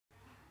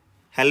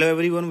Hello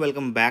everyone,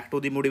 welcome back to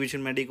the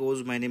Motivation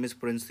Medicose. My name is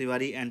Prince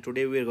Tiwari and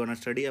today we are going to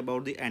study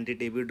about the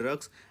anti-TB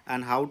drugs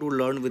and how to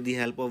learn with the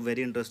help of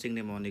very interesting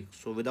mnemonics.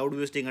 So without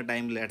wasting a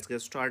time, let's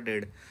get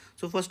started.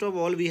 So first of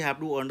all, we have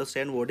to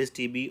understand what is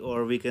TB,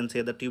 or we can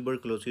say the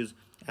tuberculosis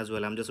as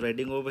well. I'm just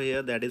writing over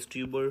here, that is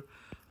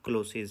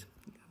tuberculosis.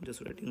 I'm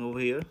just writing over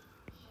here.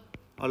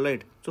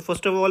 Alright, so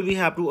first of all, we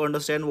have to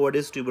understand what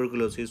is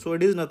tuberculosis. So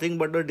it is nothing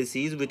but a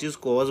disease which is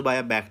caused by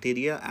a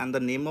bacteria, and the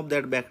name of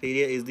that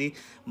bacteria is the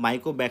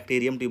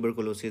Mycobacterium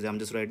tuberculosis. I'm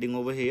just writing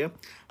over here,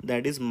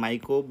 that is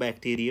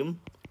Mycobacterium.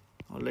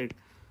 Alright,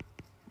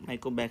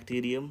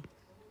 Mycobacterium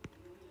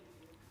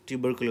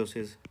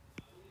tuberculosis.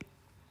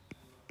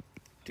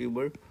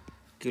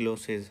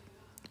 Tuberculosis.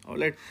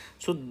 Alright,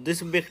 so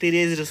this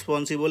bacteria is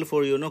responsible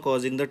for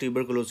causing the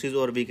tuberculosis,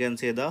 or we can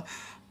say the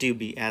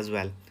TB as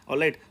well.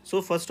 Alright,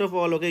 so first of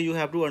all, okay, you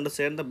have to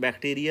understand the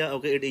bacteria,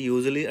 okay, it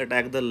usually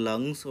attack the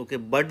lungs, okay,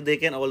 but they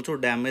can also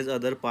damage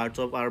other parts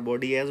of our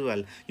body as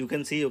well. You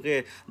can see,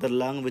 okay, the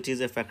lung which is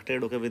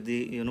affected, okay, with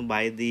the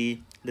by the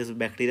this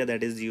bacteria,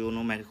 that is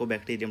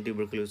Mycobacterium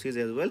tuberculosis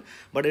as well.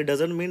 But it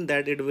doesn't mean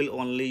that it will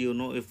only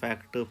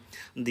affect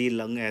the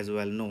lung as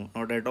well. No,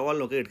 not at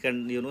all. Okay, it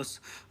can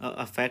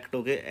affect,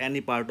 okay,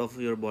 any part of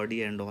your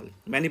body and all.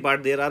 Many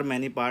part, there are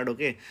many part,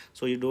 okay,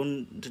 so you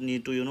don't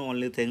need to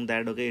only think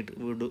that, okay, it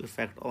would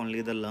affect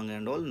only the lung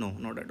and all. No,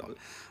 not at all.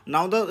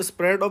 Now the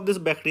spread of this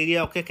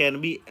bacteria, okay, can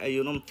be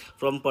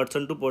from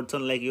person to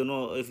person, like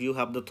if you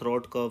have the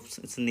throat cough,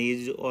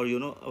 sneeze, or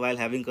while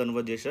having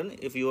conversation,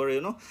 if you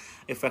are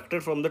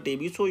affected from the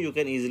TB, so you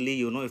can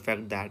easily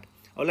affect that.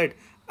 All right,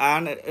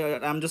 and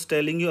I'm just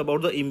telling you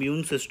about the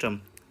immune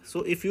system.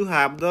 So if you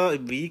have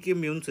the weak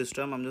immune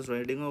system, I'm just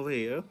writing over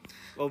here,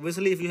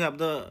 obviously if you have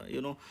the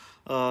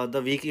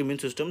weak immune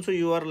system, so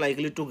you are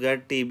likely to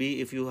get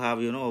TB if you have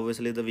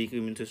obviously the weak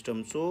immune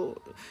system.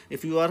 So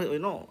if you are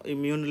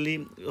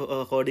immunely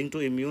according to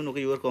immune,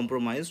 okay, you are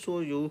compromised, so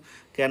you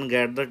can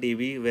get the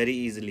TB very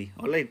easily.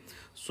 All right,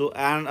 so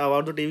and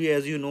about the TB,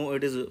 as you know,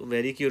 it is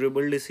very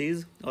curable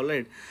disease. All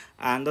right,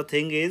 and the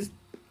thing is,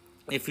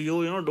 if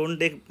you don't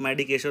take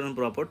medication and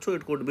proper, so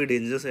it could be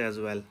dangerous as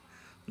well.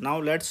 Now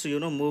let's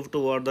move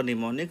toward the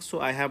mnemonic.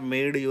 So I have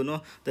made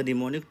the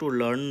mnemonic to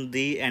learn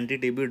the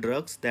anti-TB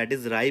drugs, that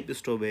is ripe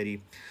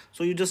strawberry.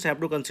 So you just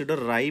have to consider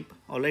ripe,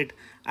 all right,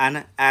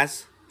 and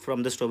as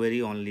from the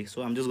strawberry only.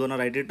 So I'm just gonna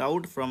write it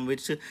out, from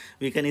which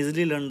we can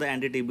easily learn the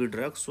anti-TB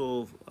drugs.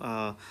 So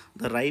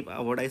the ripe,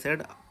 what I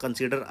said,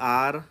 consider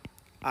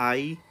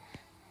RIPE,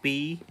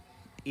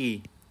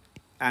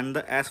 and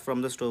the S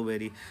from the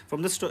strawberry.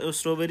 From the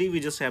strawberry, we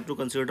just have to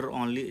consider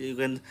only, you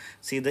can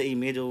see the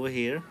image over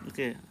here,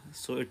 okay,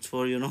 so it's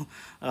for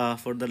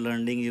for the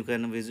learning, you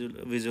can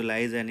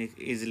visualize, and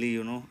easily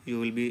you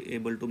will be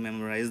able to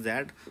memorize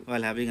that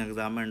while having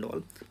exam and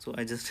all. So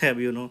I just have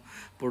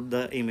put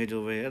the image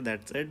over here,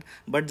 that's it.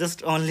 But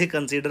just only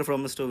consider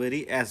from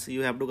strawberry S,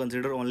 you have to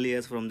consider only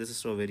S from this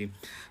strawberry.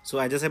 So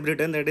I just have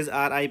written, that is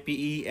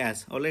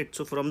RIPES. All right,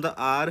 so from the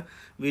R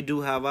we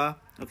do have a,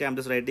 okay, I'm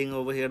just writing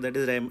over here, that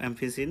is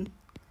ampicillin,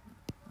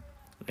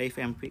 right,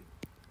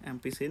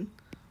 ampicillin.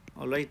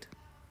 All right,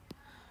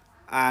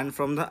 and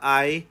from the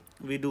I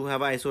we do have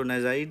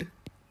isoniazid,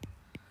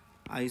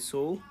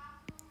 isoni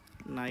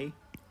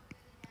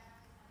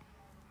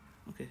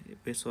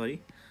okay,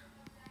 sorry,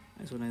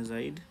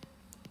 isoniazid.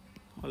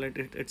 All right,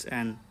 it's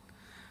N.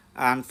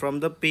 And from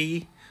the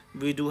P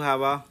we do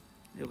have a,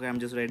 okay, I'm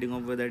just writing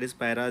over, that is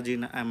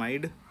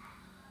paragenamide,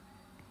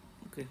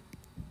 okay,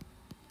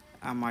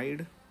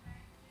 amide,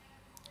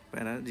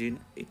 paragen,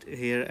 it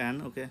here,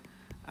 and okay,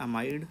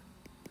 amide.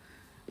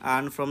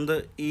 And from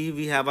the E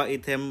we have a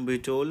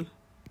ethambutol.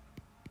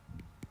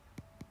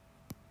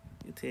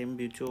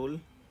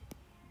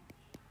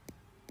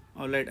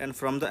 All right, and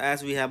from the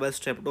S we have a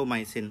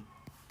streptomycin.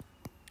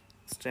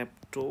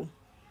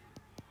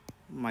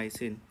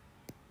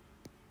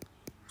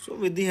 So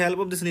with the help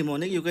of this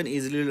mnemonic, you can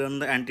easily learn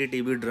the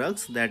anti-TB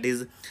drugs, that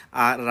is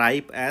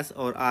RIPE-S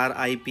or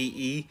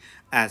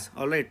RIPE-S.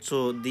 All right,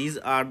 so these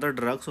are the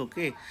drugs,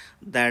 okay,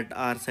 that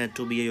are said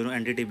to be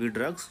anti-TB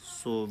drugs.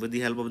 So with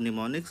the help of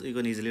mnemonics, you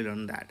can easily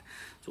learn that.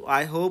 So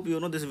I hope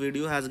this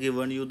video has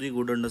given you the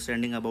good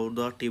understanding about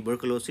the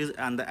tuberculosis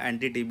and the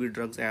anti-TB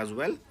drugs as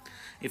well.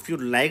 If you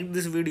liked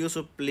this video,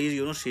 so please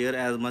share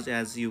as much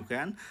as you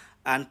can,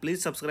 and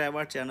please subscribe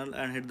our channel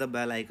and hit the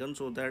bell icon,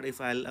 so that if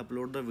I'll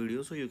upload the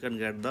video, so you can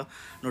get the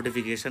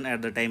notification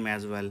at the time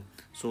as well.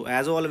 So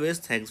as always,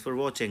 thanks for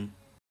watching.